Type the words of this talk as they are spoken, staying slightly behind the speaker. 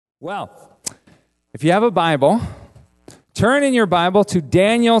Well, if you have a Bible, turn in your Bible to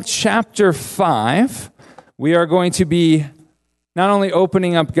Daniel chapter 5. We are going to be not only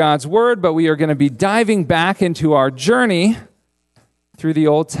opening up God's Word, but we are going to be diving back into our journey through the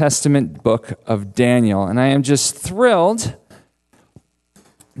Old Testament book of Daniel. And I am just thrilled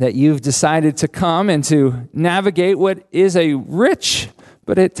that you've decided to come and to navigate what is a rich,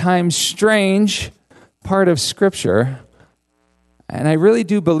 but at times strange part of Scripture. And I really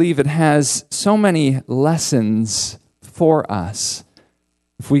do believe it has so many lessons for us.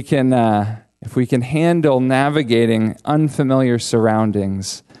 If we can handle navigating unfamiliar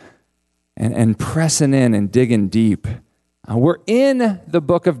surroundings and pressing in and digging deep. We're in the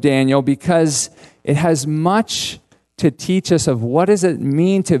book of Daniel because it has much to teach us of what does it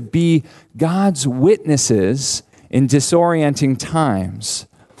mean to be God's witnesses in disorienting times.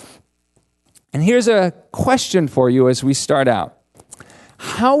 And here's a question for you as we start out.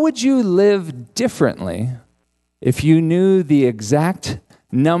 How would you live differently if you knew the exact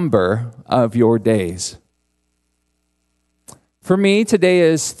number of your days? For me, today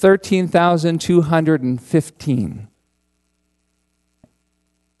is 13,215.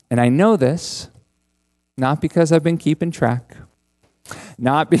 And I know this, not because I've been keeping track,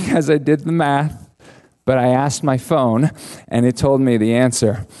 not because I did the math, but I asked my phone and it told me the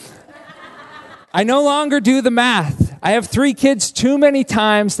answer. I no longer do the math. I have 3 kids. Too many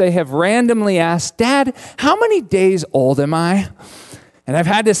times they have randomly asked, "Dad, how many days old am I?" And I've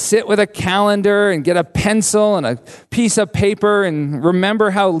had to sit with a calendar and get a pencil and a piece of paper and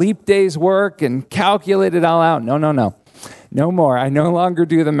remember how leap days work and calculate it all out. No. No more. I no longer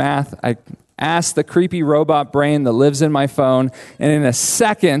do the math. I ask the creepy robot brain that lives in my phone, and in a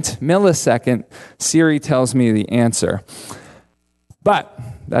millisecond, Siri tells me the answer. But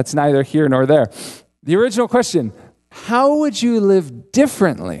that's neither here nor there. The original question, how would you live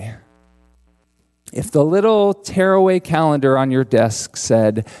differently if the little tearaway calendar on your desk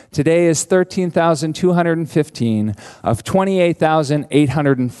said, today is 13,215 of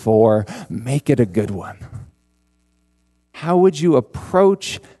 28,804, make it a good one? How would you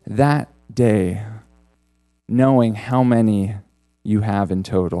approach that day knowing how many you have in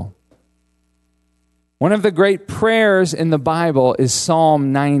total? One of the great prayers in the Bible is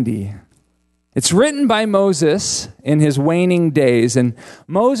Psalm 90. It's written by Moses in his waning days, and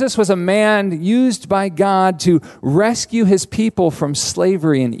Moses was a man used by God to rescue his people from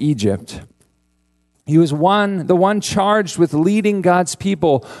slavery in Egypt. He was the one charged with leading God's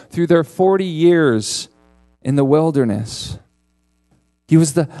people through their 40 years in the wilderness. He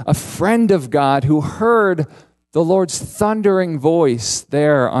was a friend of God who heard the Lord's thundering voice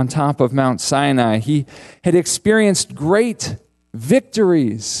there on top of Mount Sinai. He had experienced great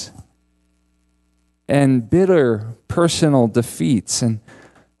victories and bitter personal defeats. And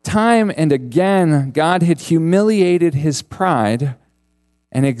time and again, God had humiliated his pride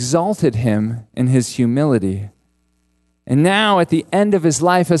and exalted him in his humility. And now, at the end of his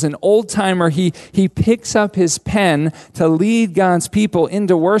life as an old-timer, he picks up his pen to lead God's people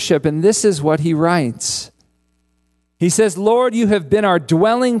into worship, and this is what he writes. He says, "Lord, you have been our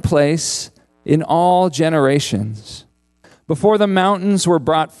dwelling place in all generations. Before the mountains were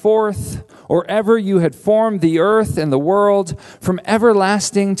brought forth, or ever you had formed the earth and the world, from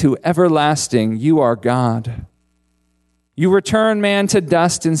everlasting to everlasting, you are God. You return man to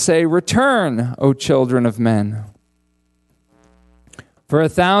dust and say, 'Return, O children of men.' For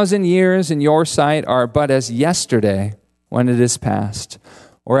 1,000 years in your sight are but as yesterday when it is past,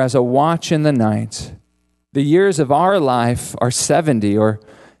 or as a watch in the night. The years of our life are 70, or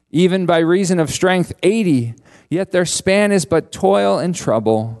even by reason of strength 80, yet their span is but toil and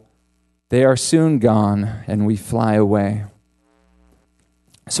trouble. They are soon gone, and we fly away.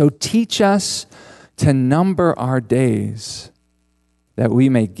 So teach us to number our days, that we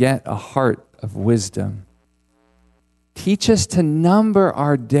may get a heart of wisdom. Teach us to number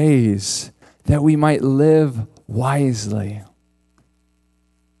our days, that we might live wisely."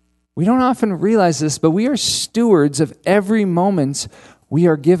 We don't often realize this, but we are stewards of every moment we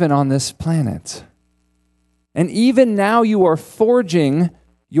are given on this planet. And even now you are forging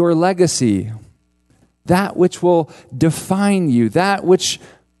your legacy, that which will define you, that which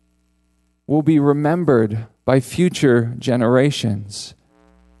will be remembered by future generations.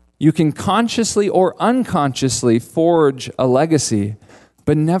 You can consciously or unconsciously forge a legacy,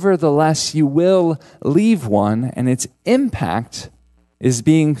 but nevertheless you will leave one, and its impact is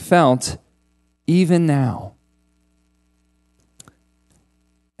being felt even now.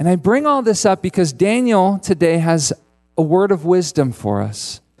 And I bring all this up because Daniel today has a word of wisdom for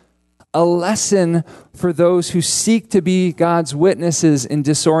us, a lesson for those who seek to be God's witnesses in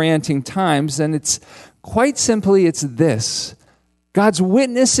disorienting times. And it's quite simply, it's this. God's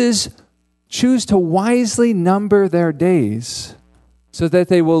witnesses choose to wisely number their days so that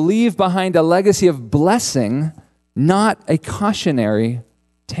they will leave behind a legacy of blessing, not a cautionary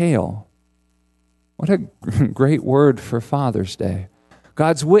tale. What a great word for Father's Day.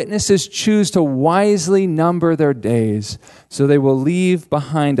 God's witnesses choose to wisely number their days so they will leave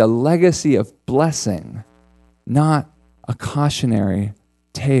behind a legacy of blessing, not a cautionary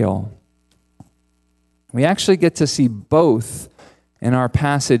tale. We actually get to see both in our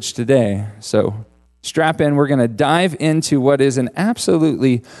passage today. So strap in. We're going to dive into what is an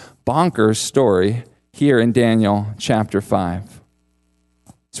absolutely bonkers story here in Daniel chapter 5.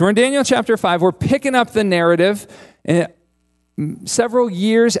 So we're in Daniel chapter 5. We're picking up the narrative several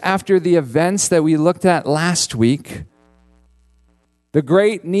years after the events that we looked at last week. The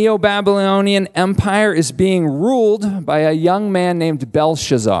great Neo-Babylonian Empire is being ruled by a young man named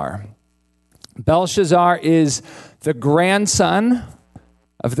Belshazzar. Belshazzar is the grandson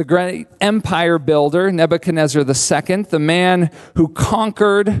of the great empire builder, Nebuchadnezzar II, the man who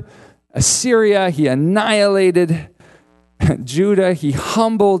conquered Assyria. He annihilated Judah. He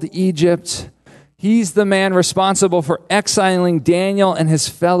humbled Egypt. He's the man responsible for exiling Daniel and his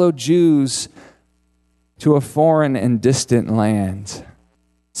fellow Jews to a foreign and distant land.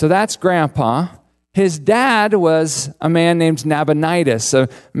 So that's Grandpa. His dad was a man named Nabonidus, a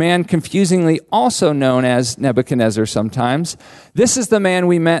man confusingly also known as Nebuchadnezzar sometimes. This is the man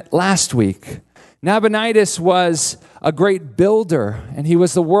we met last week. Nabonidus was a great builder, and he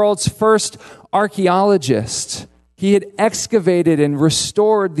was the world's first archaeologist. He had excavated and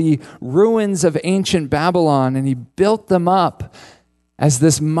restored the ruins of ancient Babylon, and he built them up as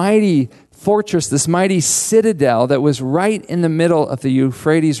this mighty fortress, this mighty citadel that was right in the middle of the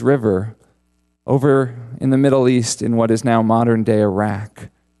Euphrates River over in the Middle East in what is now modern-day Iraq.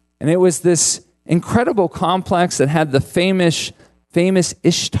 And it was this incredible complex that had the famous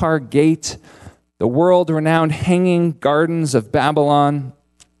Ishtar Gate, the world-renowned hanging gardens of Babylon.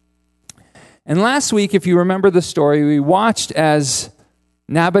 And last week, if you remember the story, we watched as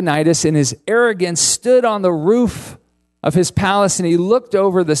Nabonidus in his arrogance stood on the roof of his palace and he looked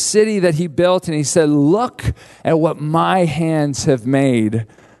over the city that he built and he said, "Look at what my hands have made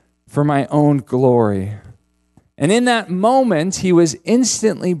for my own glory." And in that moment, he was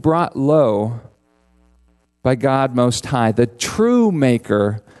instantly brought low by God Most High, the true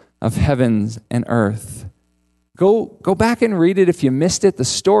maker of heavens and earth. Go back and read it if you missed it. The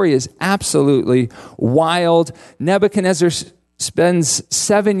story is absolutely wild. Nebuchadnezzar spends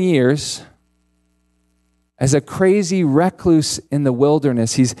 7 years as a crazy recluse in the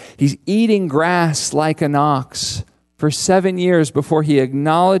wilderness. He's eating grass like an ox for 7 years before he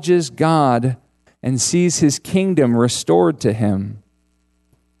acknowledges God and sees his kingdom restored to him.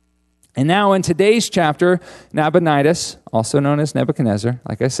 And now in today's chapter, Nabonidus, also known as Nebuchadnezzar,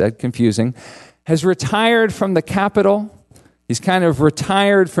 like I said, confusing, has retired from the capital. He's kind of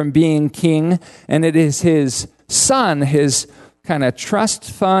retired from being king, and it is his son, his kind of trust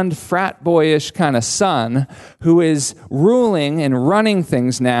fund, frat boyish kind of son, who is ruling and running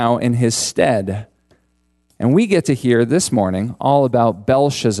things now in his stead. And we get to hear this morning all about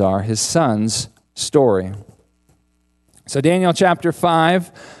Belshazzar, his son's story. So Daniel chapter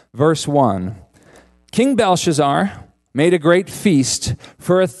 5, verse 1. King Belshazzar made a great feast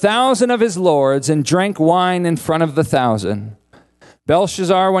for 1,000 of his lords and drank wine in front of the 1,000.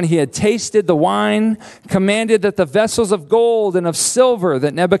 Belshazzar, when he had tasted the wine, commanded that the vessels of gold and of silver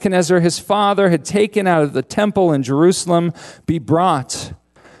that Nebuchadnezzar his father had taken out of the temple in Jerusalem be brought,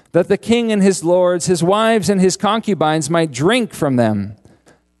 that the king and his lords, his wives and his concubines might drink from them.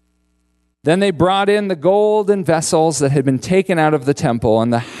 Then they brought in the golden vessels that had been taken out of the temple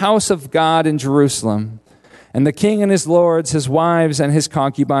and the house of God in Jerusalem. And the king and his lords, his wives and his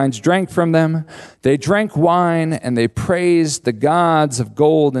concubines drank from them. They drank wine and they praised the gods of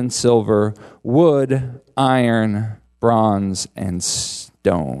gold and silver, wood, iron, bronze, and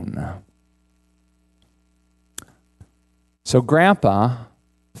stone. So Grandpa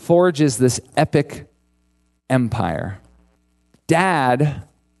forges this epic empire. Dad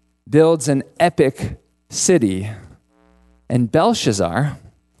builds an epic city. And Belshazzar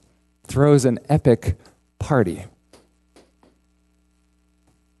throws an epic party.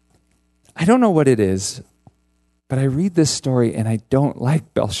 I don't know what it is, but I read this story and I don't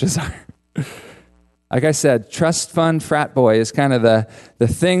like Belshazzar. Like I said, trust fund frat boy is kind of the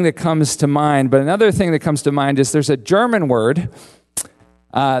thing that comes to mind. But another thing that comes to mind is there's a German word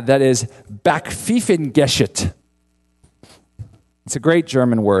that is Backpfeifengeschäft. It's a great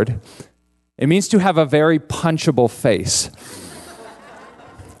German word. It means to have a very punchable face.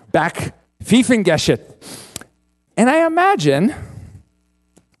 Back Pfiffengeschit. And I imagine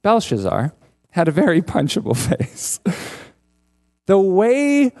Belshazzar had a very punchable face. The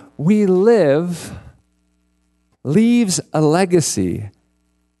way we live leaves a legacy.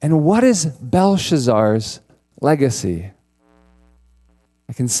 And what is Belshazzar's legacy?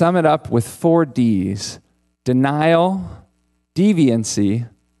 I can sum it up with 4 Ds: denial, deviancy,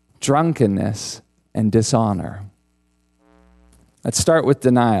 drunkenness, and dishonor. Let's start with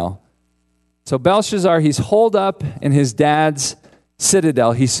denial. So Belshazzar, he's holed up in his dad's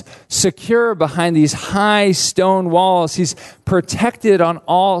citadel. He's secure behind these high stone walls. He's protected on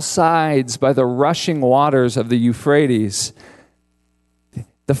all sides by the rushing waters of the Euphrates.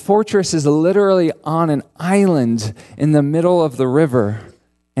 The fortress is literally on an island in the middle of the river,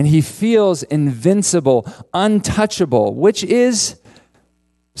 and he feels invincible, untouchable, which is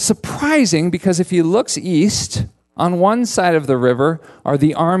surprising because if he looks east, on one side of the river are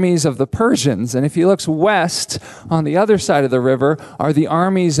the armies of the Persians, and if he looks west, on the other side of the river are the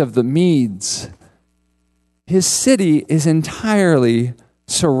armies of the Medes. His city is entirely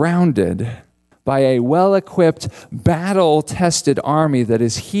surrounded by a well-equipped, battle-tested army that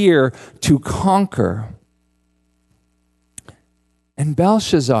is here to conquer. And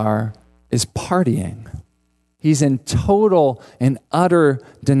Belshazzar is partying. He's in total and utter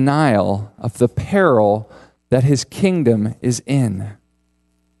denial of the peril that his kingdom is in.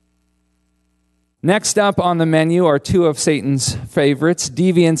 Next up on the menu are 2 of Satan's favorites,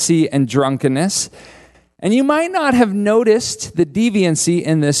 deviancy and drunkenness. And you might not have noticed the deviancy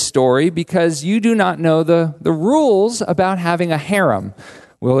in this story because you do not know the rules about having a harem.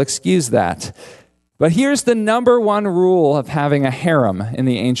 We'll excuse that. But here's the number 1 rule of having a harem in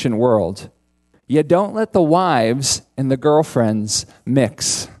the ancient world. You don't let the wives and the girlfriends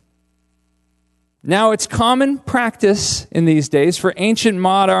mix. Now, it's common practice in these days for ancient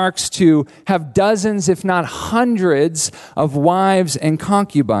monarchs to have dozens, if not hundreds, of wives and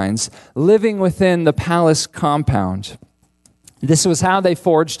concubines living within the palace compound. This was how they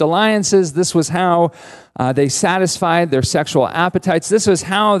forged alliances. This was how they satisfied their sexual appetites. This was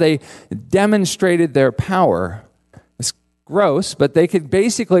how they demonstrated their power. It's gross, but they could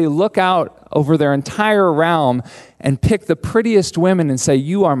basically look out over their entire realm and pick the prettiest women and say,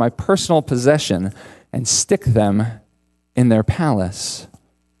 "You are my personal possession," and stick them in their palace.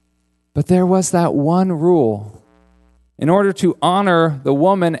 But there was that one rule. In order to honor the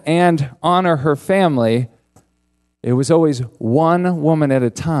woman and honor her family, it was always one woman at a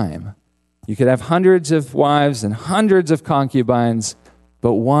time. You could have hundreds of wives and hundreds of concubines,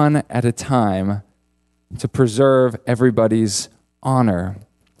 but one at a time to preserve everybody's honor.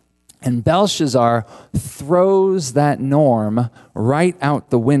 And Belshazzar throws that norm right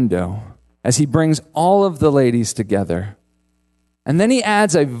out the window as he brings all of the ladies together. And then he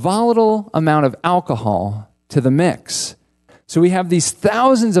adds a volatile amount of alcohol to the mix. So we have these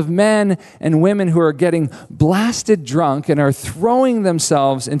thousands of men and women who are getting blasted drunk and are throwing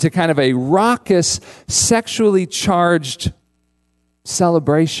themselves into kind of a raucous, sexually charged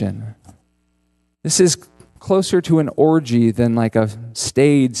celebration. This is closer to an orgy than like a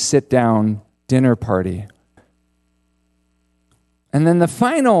staged sit-down dinner party. And then the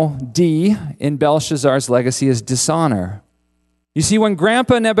final D in Belshazzar's legacy is dishonor. You see, when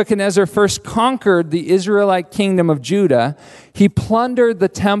Grandpa Nebuchadnezzar first conquered the Israelite kingdom of Judah, he plundered the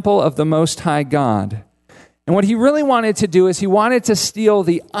temple of the Most High God. And what he really wanted to do is he wanted to steal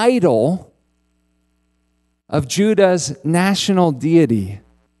the idol of Judah's national deity.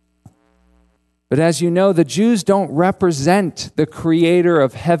 But as you know, the Jews don't represent the creator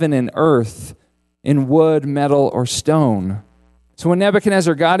of heaven and earth in wood, metal, or stone. So when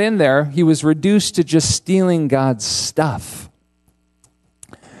Nebuchadnezzar got in there, he was reduced to just stealing God's stuff.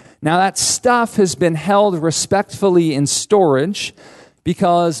 Now that stuff has been held respectfully in storage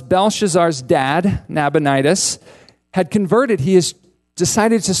because Belshazzar's dad, Nabonidus, had converted. He has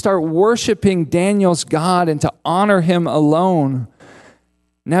decided to start worshiping Daniel's God and to honor him alone.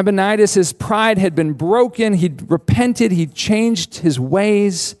 Nabonidus' pride had been broken. He'd repented. He'd changed his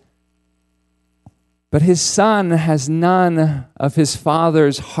ways. But his son has none of his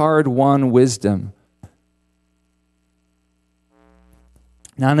father's hard-won wisdom.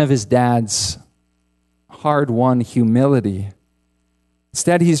 None of his dad's hard-won humility.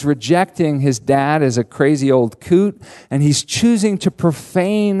 Instead, he's rejecting his dad as a crazy old coot, and he's choosing to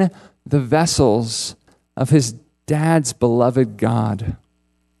profane the vessels of his dad's beloved God.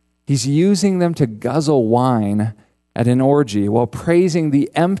 He's using them to guzzle wine at an orgy while praising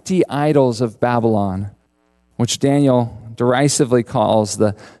the empty idols of Babylon, which Daniel derisively calls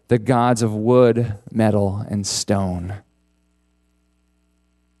the gods of wood, metal, and stone.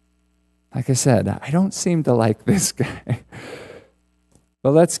 Like I said, I don't seem to like this guy.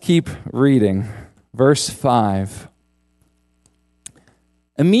 But let's keep reading. Verse 5.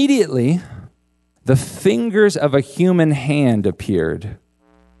 Immediately, the fingers of a human hand appeared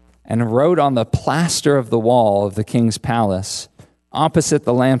and wrote on the plaster of the wall of the king's palace, opposite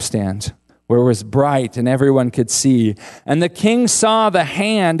the lampstand, where it was bright and everyone could see. And the king saw the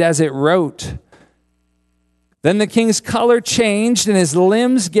hand as it wrote. Then the king's color changed, and his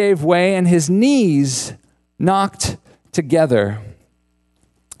limbs gave way, and his knees knocked together.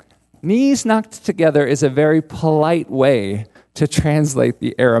 Knees knocked together is a very polite way to translate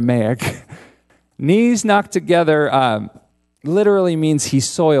the Aramaic. Knees knocked together literally means he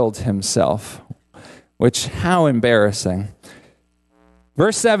soiled himself, which, how embarrassing.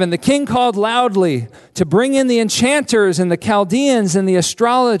 Verse 7, the king called loudly to bring in the enchanters and the Chaldeans and the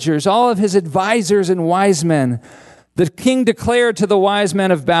astrologers, all of his advisors and wise men. The king declared to the wise men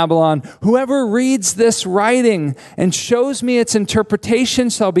of Babylon, whoever reads this writing and shows me its interpretation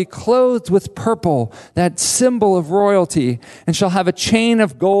shall be clothed with purple, that symbol of royalty, and shall have a chain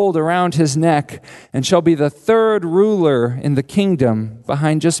of gold around his neck, and shall be the third ruler in the kingdom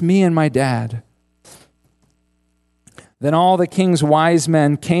behind just me and my dad. Then all the king's wise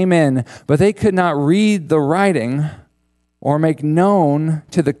men came in, but they could not read the writing or make known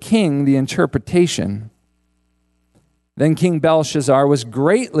to the king the interpretation. Then King Belshazzar was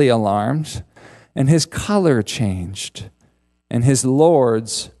greatly alarmed, and his color changed, and his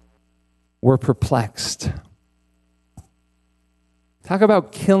lords were perplexed. Talk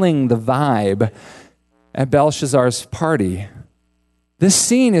about killing the vibe at Belshazzar's party. This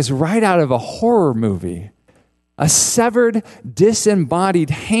scene is right out of a horror movie. A severed, disembodied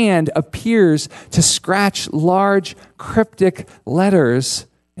hand appears to scratch large, cryptic letters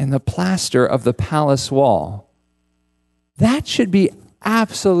in the plaster of the palace wall. That should be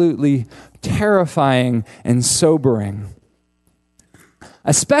absolutely terrifying and sobering,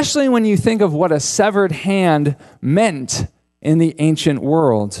 especially when you think of what a severed hand meant in the ancient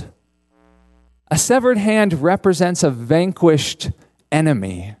world. A severed hand represents a vanquished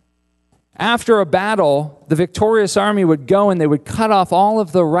enemy. After a battle, the victorious army would go and they would cut off all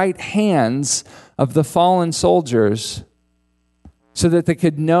of the right hands of the fallen soldiers so that they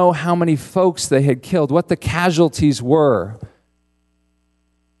could know how many folks they had killed, what the casualties were.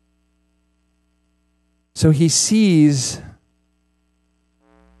 So he sees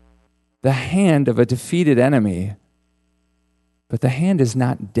the hand of a defeated enemy, but the hand is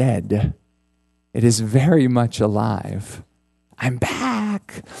not dead. It is very much alive. I'm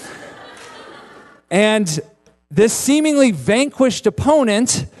back. And this seemingly vanquished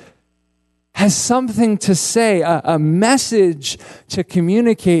opponent has something to say, a message to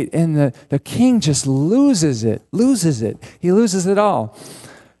communicate, and the king just loses it. He loses it all.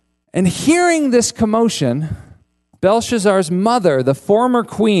 And hearing this commotion, Belshazzar's mother, the former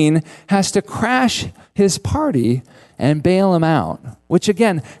queen, has to crash his party and bail him out. Which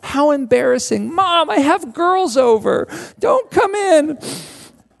again, how embarrassing. Mom, I have girls over. Don't come in.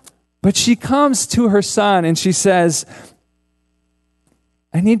 But she comes to her son and she says,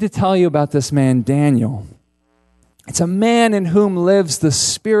 I need to tell you about this man, Daniel. It's a man in whom lives the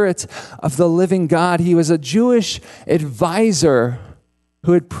Spirit of the living God. He was a Jewish advisor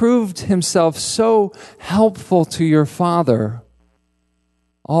who had proved himself so helpful to your father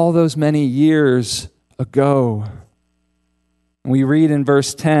all those many years ago. We read in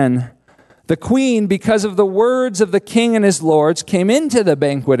verse 10, the queen, because of the words of the king and his lords, came into the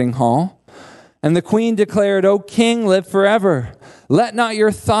banqueting hall, and the queen declared, O king, live forever. Let not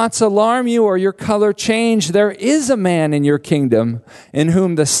your thoughts alarm you or your color change. There is a man in your kingdom in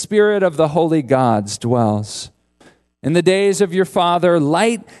whom the spirit of the holy gods dwells. In the days of your father,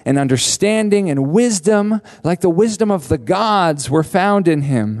 light and understanding and wisdom, like the wisdom of the gods, were found in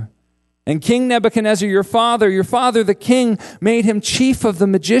him. And King Nebuchadnezzar, your father the king, made him chief of the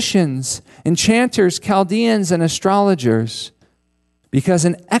magicians, enchanters, Chaldeans, and astrologers, because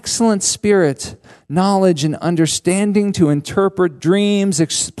an excellent spirit, knowledge, and understanding to interpret dreams,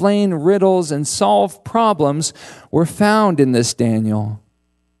 explain riddles, and solve problems were found in this Daniel,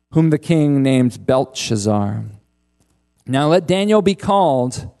 whom the king named Belshazzar. Now let Daniel be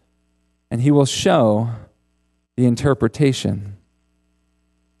called, and he will show the interpretation.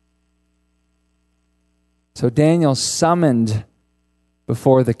 So Daniel's summoned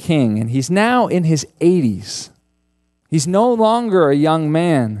before the king, and he's now in his 80s. He's no longer a young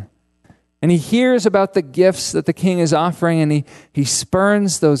man. And he hears about the gifts that the king is offering, and he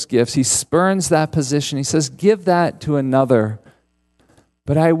spurns those gifts. He spurns that position. He says, give that to another.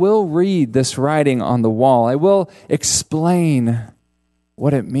 But I will read this writing on the wall. I will explain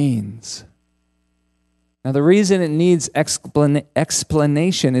what it means. Now, the reason it needs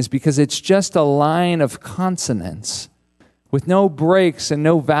explanation is because it's just a line of consonants with no breaks and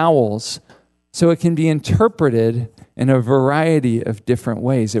no vowels, so it can be interpreted in a variety of different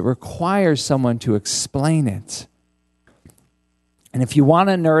ways. It requires someone to explain it. And if you want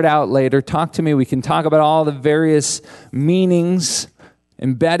to nerd out later, talk to me. We can talk about all the various meanings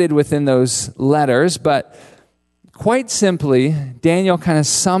embedded within those letters, but quite simply, Daniel kind of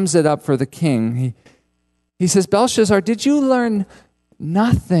sums it up for the king. He says, Belshazzar, did you learn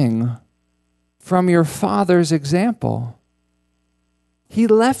nothing from your father's example? He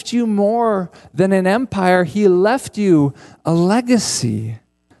left you more than an empire. He left you a legacy.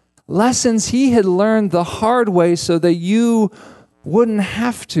 Lessons he had learned the hard way so that you wouldn't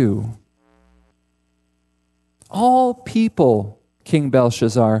have to. All people, King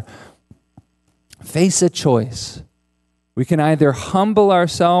Belshazzar, face a choice. We can either humble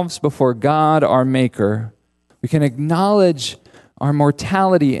ourselves before God, our Maker. We can acknowledge our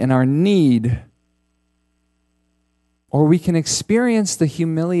mortality and our need, or we can experience the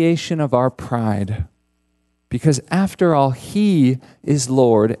humiliation of our pride, because after all, He is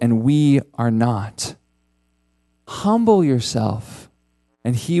Lord and we are not. Humble yourself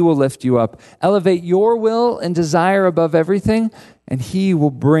and He will lift you up. Elevate your will and desire above everything, and He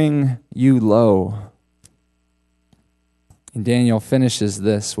will bring you low. And Daniel finishes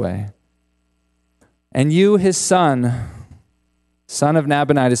this way. And you, his son of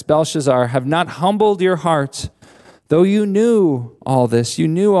Nabonidus, Belshazzar, have not humbled your heart. Though you knew all this, you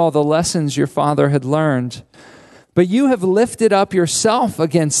knew all the lessons your father had learned, but you have lifted up yourself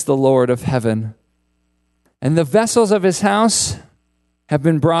against the Lord of heaven. And the vessels of his house have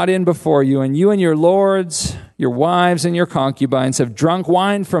been brought in before you, and your lords, your wives, and your concubines have drunk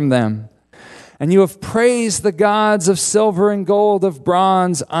wine from them. And you have praised the gods of silver and gold, of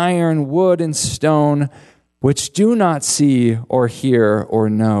bronze, iron, wood, and stone, which do not see or hear or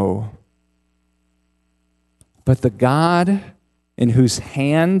know. But the God in whose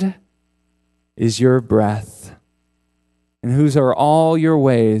hand is your breath, and whose are all your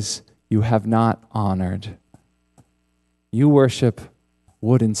ways, you have not honored. You worship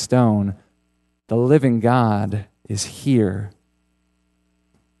wood and stone. The living God is here.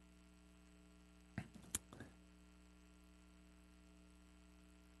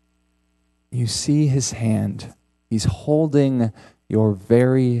 You see his hand. He's holding your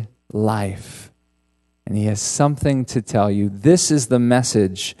very life. And he has something to tell you. This is the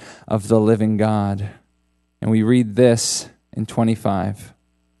message of the living God. And we read this in 25.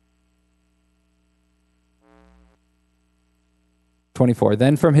 24.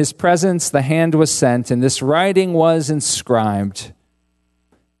 Then from his presence the hand was sent, and this writing was inscribed.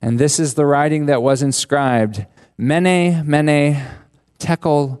 And this is the writing that was inscribed. Mene, Mene,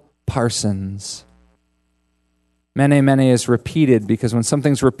 Tekel, Parsons. Mene, Mene is repeated because when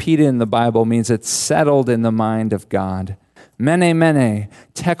something's repeated in the Bible, it means it's settled in the mind of God. Mene, Mene,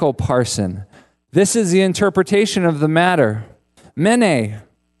 Tekel, Parson. This is the interpretation of the matter. Mene,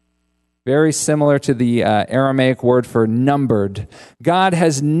 very similar to the Aramaic word for numbered. God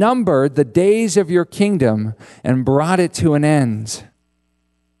has numbered the days of your kingdom and brought it to an end.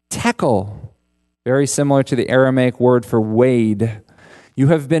 Tekel, very similar to the Aramaic word for weighed. You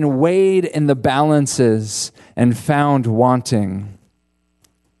have been weighed in the balances and found wanting.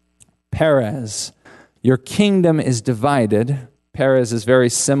 Perez, your kingdom is divided. Perez is very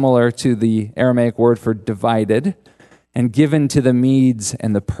similar to the Aramaic word for divided, and given to the Medes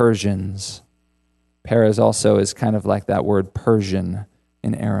and the Persians. Perez also is kind of like that word Persian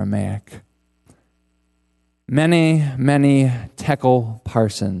in Aramaic. Mene, Mene, Tekel,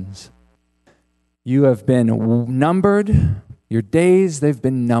 Parsons. You have been numbered. Your days, they've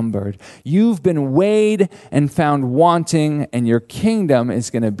been numbered. You've been weighed and found wanting, and your kingdom is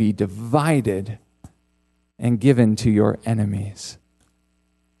going to be divided and given to your enemies.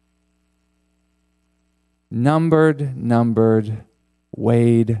 Numbered,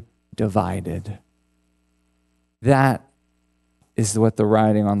 weighed, divided. That is what the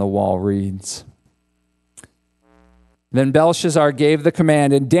writing on the wall reads. Then Belshazzar gave the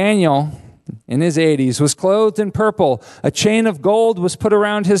command, and Daniel, in his 80s, was clothed in purple. A chain of gold was put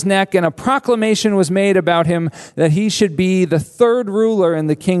around his neck, and a proclamation was made about him that he should be the third ruler in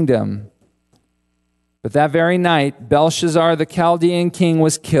the kingdom. But that very night, Belshazzar, the Chaldean king,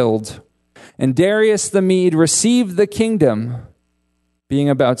 was killed, and Darius the Mede received the kingdom. being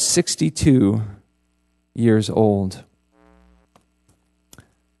about 62 years old.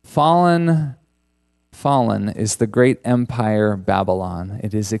 Fallen is the great empire Babylon.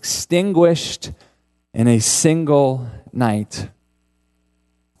 It is extinguished in a single night.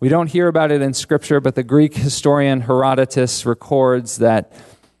 We don't hear about it in Scripture, but the Greek historian Herodotus records that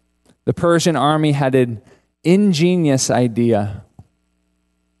the Persian army had an ingenious idea.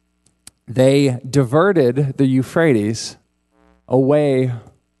 They diverted the Euphrates away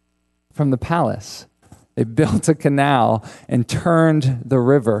from the palace. They built a canal and turned the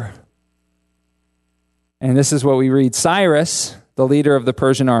river. And this is what we read. Cyrus, the leader of the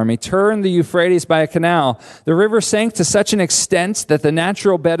Persian army, turned the Euphrates by a canal. The river sank to such an extent that the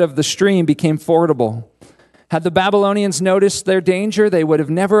natural bed of the stream became fordable. Had the Babylonians noticed their danger, they would have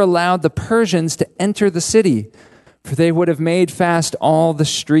never allowed the Persians to enter the city, for they would have made fast all the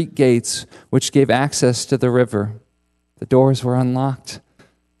street gates which gave access to the river. The doors were unlocked.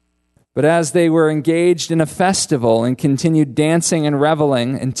 But as they were engaged in a festival and continued dancing and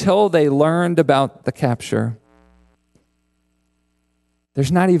reveling until they learned about the capture,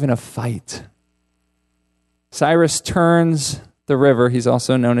 there's not even a fight. Cyrus turns the river, he's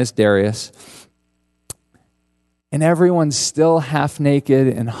also known as Darius, and everyone's still half naked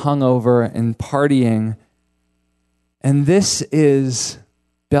and hungover and partying. And this is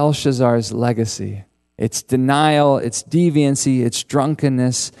Belshazzar's legacy. It's denial, it's deviancy, it's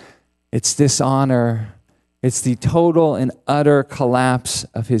drunkenness, it's dishonor. It's the total and utter collapse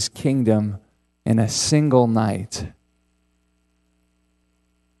of his kingdom in a single night.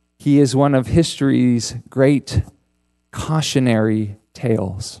 He is one of history's great cautionary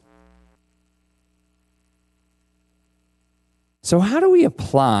tales. So how do we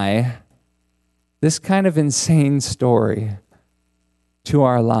apply this kind of insane story to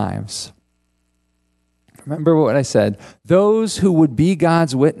our lives? Remember what I said. Those who would be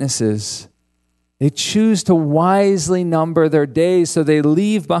God's witnesses, they choose to wisely number their days so they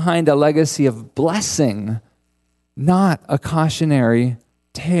leave behind a legacy of blessing, not a cautionary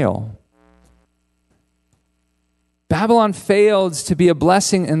tale. Babylon failed to be a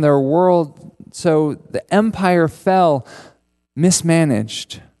blessing in their world, so the empire fell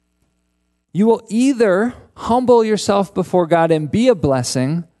mismanaged. You will either humble yourself before God and be a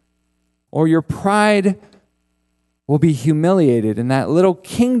blessing, or your pride will be humiliated, and that little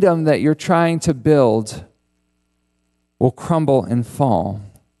kingdom that you're trying to build will crumble and fall.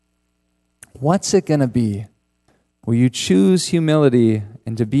 What's it going to be? Will you choose humility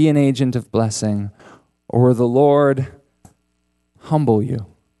and to be an agent of blessing, or will the Lord humble you?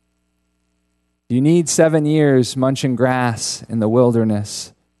 Do you need 7 years munching grass in the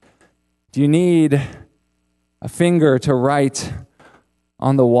wilderness? Do you need a finger to write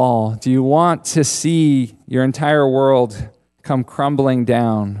on the wall? Do you want to see your entire world come crumbling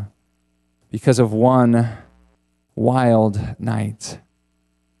down because of one wild night?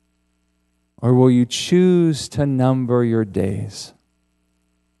 Or will you choose to number your days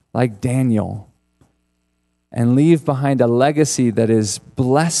like Daniel and leave behind a legacy that is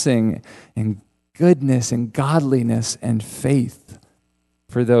blessing and goodness and godliness and faith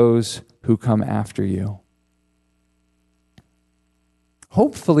for those who come after you?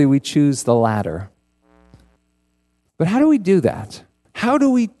 Hopefully we choose the latter. But how do we do that? How do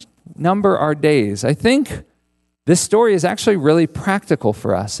we number our days? I think this story is actually really practical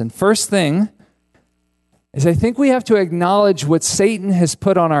for us. And first thing is I think we have to acknowledge what Satan has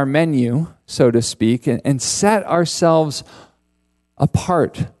put on our menu, so to speak, and set ourselves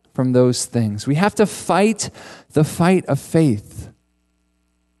apart from those things. We have to fight the fight of faith.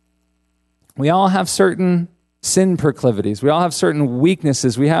 We all have certain sin proclivities. We all have certain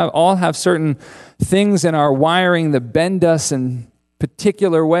weaknesses. We all have certain things in our wiring that bend us in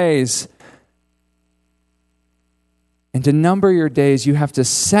particular ways. And to number your days, you have to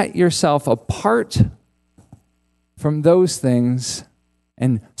set yourself apart from those things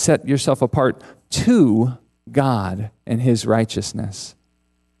and set yourself apart to God and His righteousness.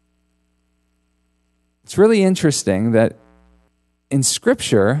 It's really interesting that in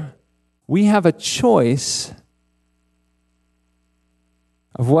Scripture, we have a choice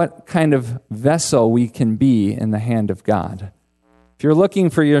of what kind of vessel we can be in the hand of God. If you're looking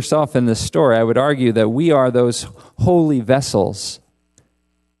for yourself in this story, I would argue that we are those holy vessels.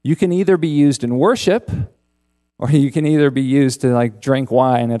 You can either be used in worship, or you can either be used to drink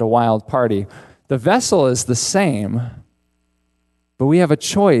wine at a wild party. The vessel is the same, but we have a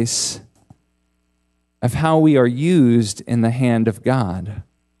choice of how we are used in the hand of God.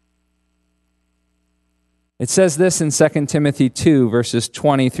 It says this in 2 Timothy 2, verses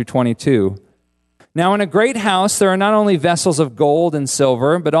 20 through 22. Now, in a great house, there are not only vessels of gold and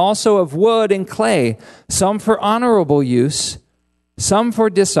silver, but also of wood and clay, some for honorable use, some for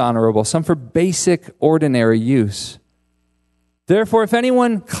dishonorable, some for basic, ordinary use. Therefore, if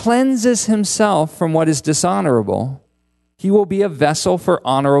anyone cleanses himself from what is dishonorable, he will be a vessel for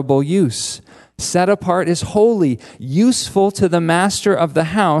honorable use, set apart as holy, useful to the master of the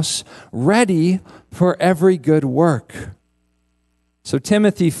house, ready for every good work. So,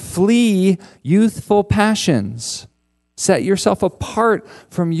 Timothy, flee youthful passions. Set yourself apart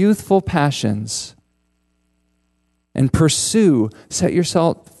from youthful passions. And set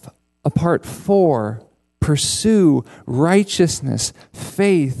yourself apart pursue righteousness,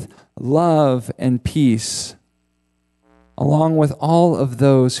 faith, love, and peace, along with all of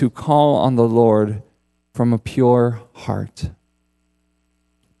those who call on the Lord from a pure heart.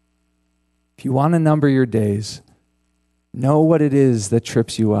 If you want to number your days, know what it is that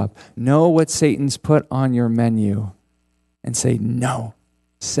trips you up. Know what Satan's put on your menu and say no.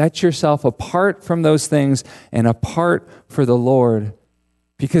 Set yourself apart from those things and apart for the Lord,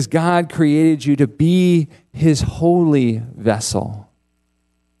 because God created you to be his holy vessel,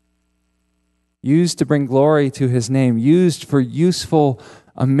 used to bring glory to his name, used for useful,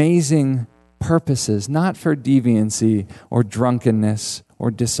 amazing purposes, not for deviancy or drunkenness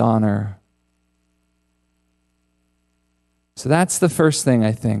or dishonor. So that's the first thing,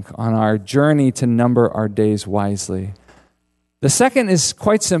 I think, on our journey to number our days wisely. The second is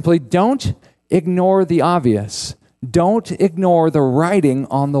quite simply, don't ignore the obvious. Don't ignore the writing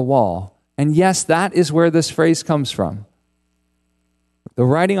on the wall. And yes, that is where this phrase comes from. The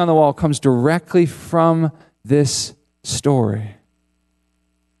writing on the wall comes directly from this story.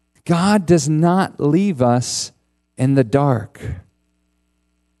 God does not leave us in the dark.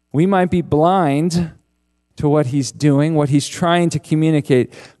 We might be blind to what he's doing, what he's trying to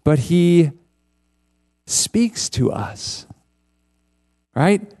communicate, but he speaks to us.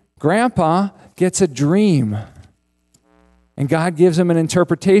 Right? Grandpa gets a dream, and God gives him an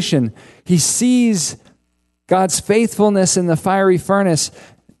interpretation. He sees God's faithfulness in the fiery furnace.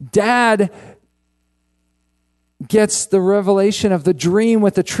 Dad gets the revelation of the dream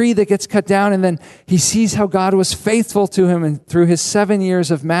with the tree that gets cut down, and then he sees how God was faithful to him and through his 7 years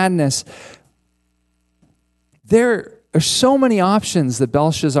of madness. There are so many options that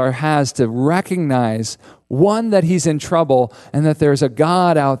Belshazzar has to recognize, one, that he's in trouble, and that there's a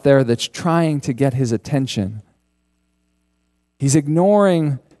God out there that's trying to get his attention. He's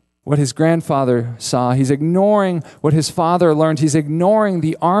ignoring what his grandfather saw. He's ignoring what his father learned. He's ignoring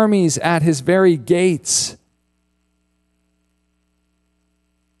the armies at his very gates.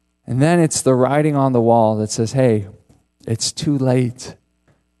 And then it's the writing on the wall that says, hey, it's too late.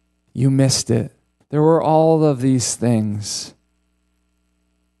 You missed it. There were all of these things,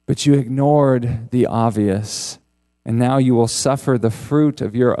 but you ignored the obvious, and now you will suffer the fruit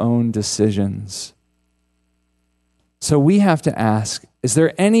of your own decisions. So we have to ask, is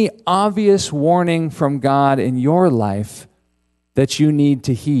there any obvious warning from God in your life that you need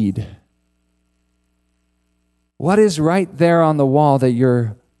to heed? What is right there on the wall that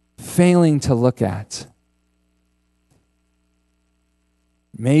you're failing to look at?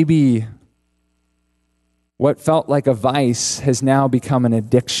 Maybe what felt like a vice has now become an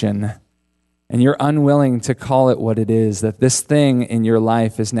addiction, and you're unwilling to call it what it is, that this thing in your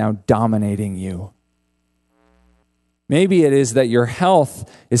life is now dominating you. Maybe it is that your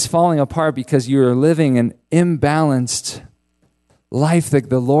health is falling apart because you are living an imbalanced life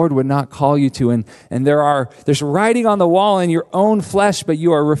that the Lord would not call you to, and there's writing on the wall in your own flesh, but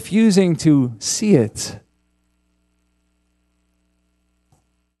you are refusing to see it.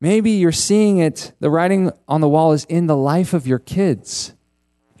 Maybe you're seeing it, the writing on the wall is in the life of your kids.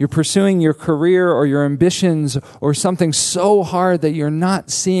 You're pursuing your career or your ambitions or something so hard that you're not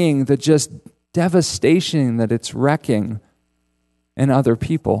seeing the just devastation that it's wrecking in other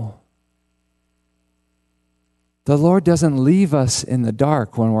people. The Lord doesn't leave us in the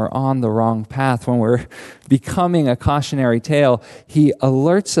dark when we're on the wrong path, when we're becoming a cautionary tale. He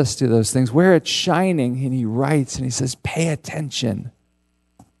alerts us to those things where it's shining, and he writes and he says, pay attention.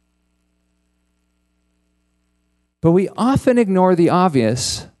 But we often ignore the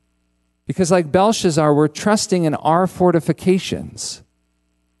obvious because, like Belshazzar, we're trusting in our fortifications.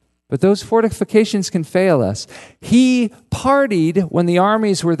 But those fortifications can fail us. He partied when the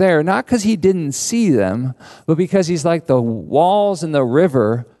armies were there, not because he didn't see them, but because he's like, the walls and the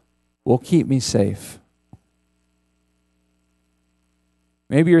river will keep me safe.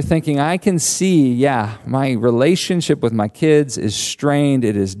 Maybe you're thinking, I can see, my relationship with my kids is strained,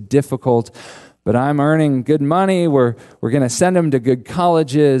 it is difficult, but I'm earning good money. We're going to send them to good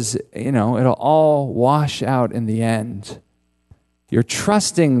colleges. It'll all wash out in the end. You're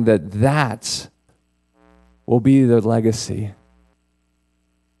trusting that will be the legacy.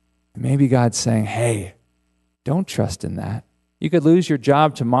 Maybe God's saying, hey, don't trust in that. You could lose your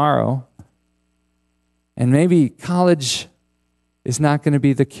job tomorrow, and maybe college is not going to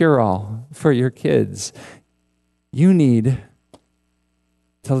be the cure-all for your kids. You need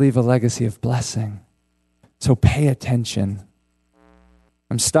to leave a legacy of blessing. So pay attention.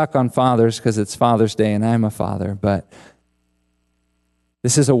 I'm stuck on fathers because it's Father's Day and I'm a father, but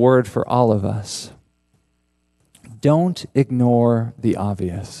this is a word for all of us. Don't ignore the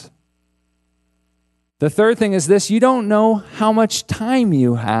obvious. The third thing is this: you don't know how much time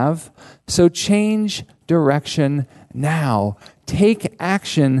you have, so change direction now. Take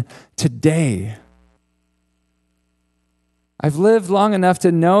action today. I've lived long enough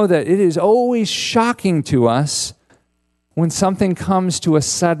to know that it is always shocking to us when something comes to a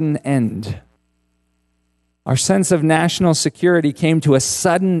sudden end. Our sense of national security came to a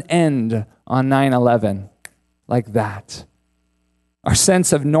sudden end on 9/11, like that. Our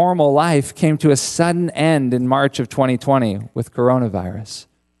sense of normal life came to a sudden end in March of 2020 with coronavirus.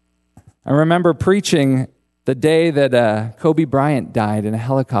 I remember preaching the day that Kobe Bryant died in a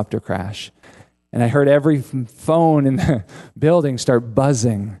helicopter crash, and I heard every phone in the building start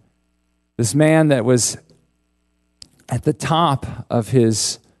buzzing. This man that was at the top of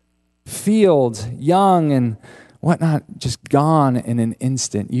his field, young and whatnot, just gone in an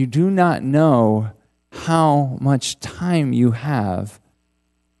instant. You do not know how much time you have.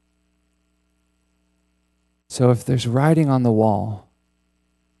 So if there's writing on the wall,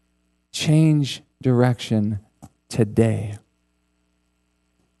 change direction today.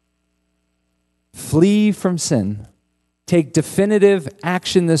 Flee from sin. Take definitive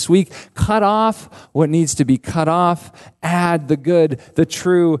action this week. Cut off what needs to be cut off. Add the good, the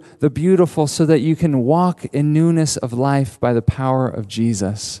true, the beautiful, so that you can walk in newness of life by the power of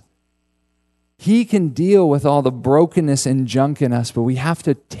Jesus. He can deal with all the brokenness and junk in us, but we have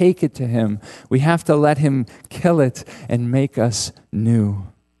to take it to Him. We have to let Him kill it and make us new.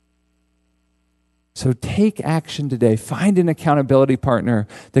 So take action today. Find an accountability partner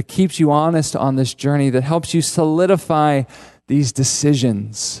that keeps you honest on this journey, that helps you solidify these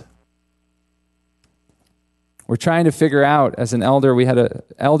decisions. We're trying to figure out, as an elder, we had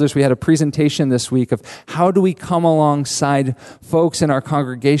a presentation this week of how do we come alongside folks in our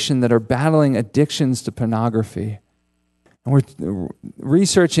congregation that are battling addictions to pornography. And we're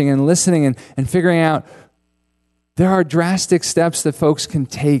researching and listening and figuring out there are drastic steps that folks can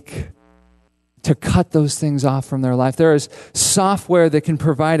take to cut those things off from their life. There is software that can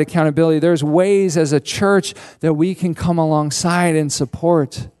provide accountability. There's ways as a church that we can come alongside and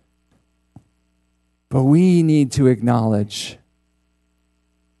support. But we need to acknowledge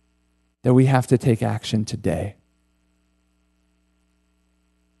that we have to take action today.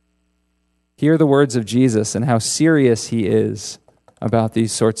 Hear the words of Jesus and how serious He is about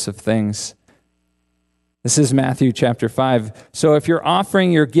these sorts of things. This is Matthew chapter 5. So if you're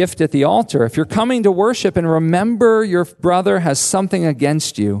offering your gift at the altar, if you're coming to worship and remember your brother has something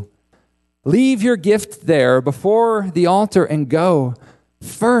against you, leave your gift there before the altar and go.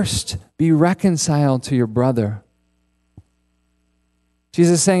 First, be reconciled to your brother.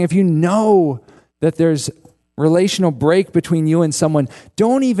 Jesus is saying, if you know that there's relational break between you and someone,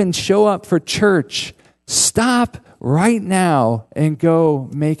 don't even show up for church. Stop right now and go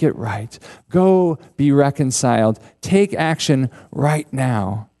make it right. Go be reconciled. Take action right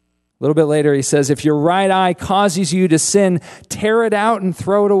now. A little bit later, he says, if your right eye causes you to sin, tear it out and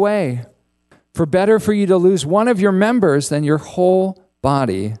throw it away. For better for you to lose one of your members than your whole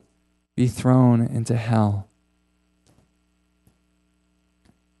body be thrown into hell.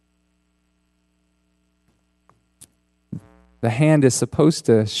 The hand is supposed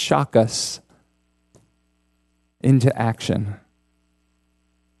to shock us into action.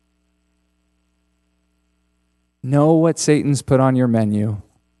 Know what Satan's put on your menu.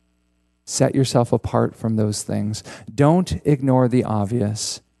 Set yourself apart from those things. Don't ignore the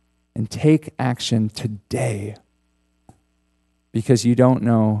obvious, and take action today, because you don't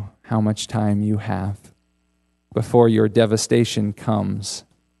know how much time you have before your devastation comes,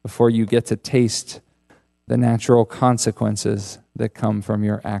 before you get to taste the natural consequences that come from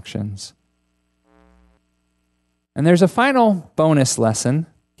your actions. And there's a final bonus lesson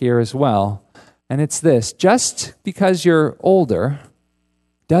here as well, and it's this: just because you're older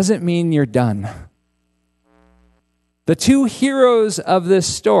doesn't mean you're done. The two heroes of this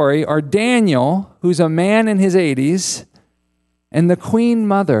story are Daniel, who's a man in his 80s, and the Queen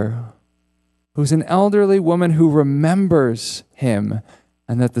Mother, who's an elderly woman who remembers him,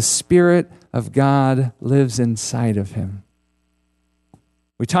 and that the Spirit of God lives inside of him.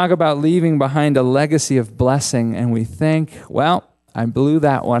 We talk about leaving behind a legacy of blessing, and we think, well, I blew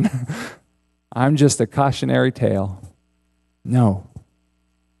that one. I'm just a cautionary tale. No.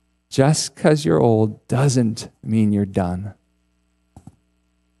 Just because you're old doesn't mean you're done.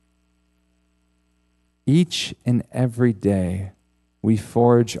 Each and every day, we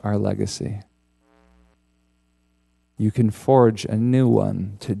forge our legacy. You can forge a new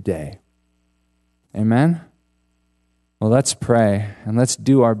one today. Amen? Well, let's pray and let's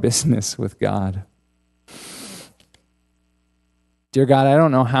do our business with God. Dear God, I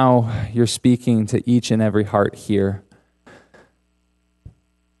don't know how you're speaking to each and every heart here,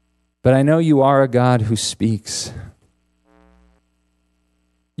 but I know you are a God who speaks.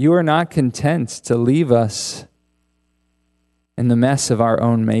 You are not content to leave us in the mess of our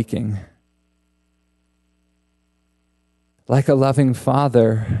own making. Like a loving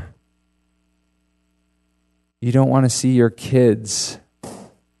father, you don't want to see your kids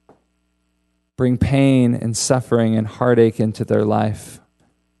bring pain and suffering and heartache into their life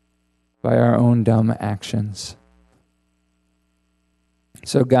by our own dumb actions.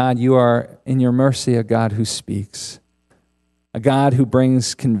 So God, you are in your mercy a God who speaks, a God who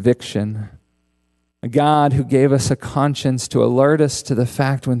brings conviction, a God who gave us a conscience to alert us to the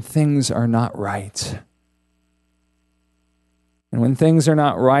fact when things are not right. And when things are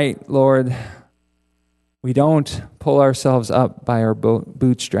not right, Lord, we don't pull ourselves up by our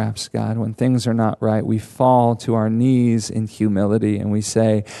bootstraps, God. When things are not right, we fall to our knees in humility and we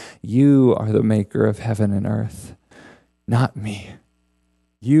say, you are the maker of heaven and earth, not me.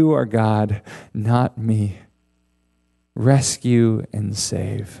 You are God, not me. Rescue and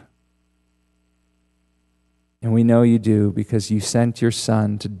save. And we know you do because you sent your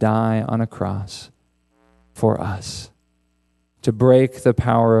Son to die on a cross for us, to break the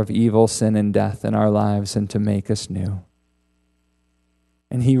power of evil, sin, and death in our lives and to make us new.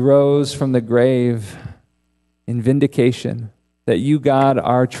 And he rose from the grave in vindication that you, God,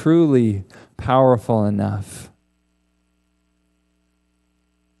 are truly powerful enough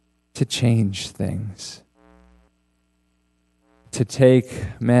to change things, to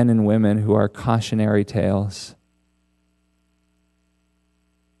take men and women who are cautionary tales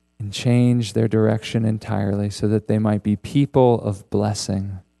and change their direction entirely so that they might be people of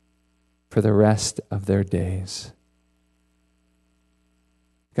blessing for the rest of their days.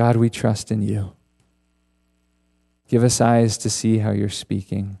 God, we trust in you. Give us eyes to see how you're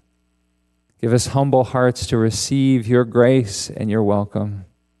speaking. Give us humble hearts to receive your grace and your welcome.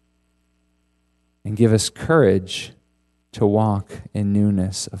 And give us courage to walk in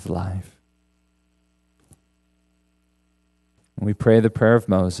newness of life. And we pray the prayer of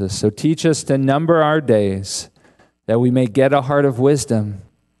Moses. So teach us to number our days, that we may get a heart of wisdom.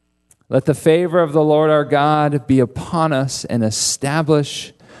 Let the favor of the Lord our God be upon us and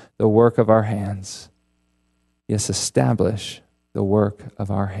establish the work of our hands. Yes, establish the work of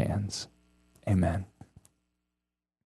our hands. Amen.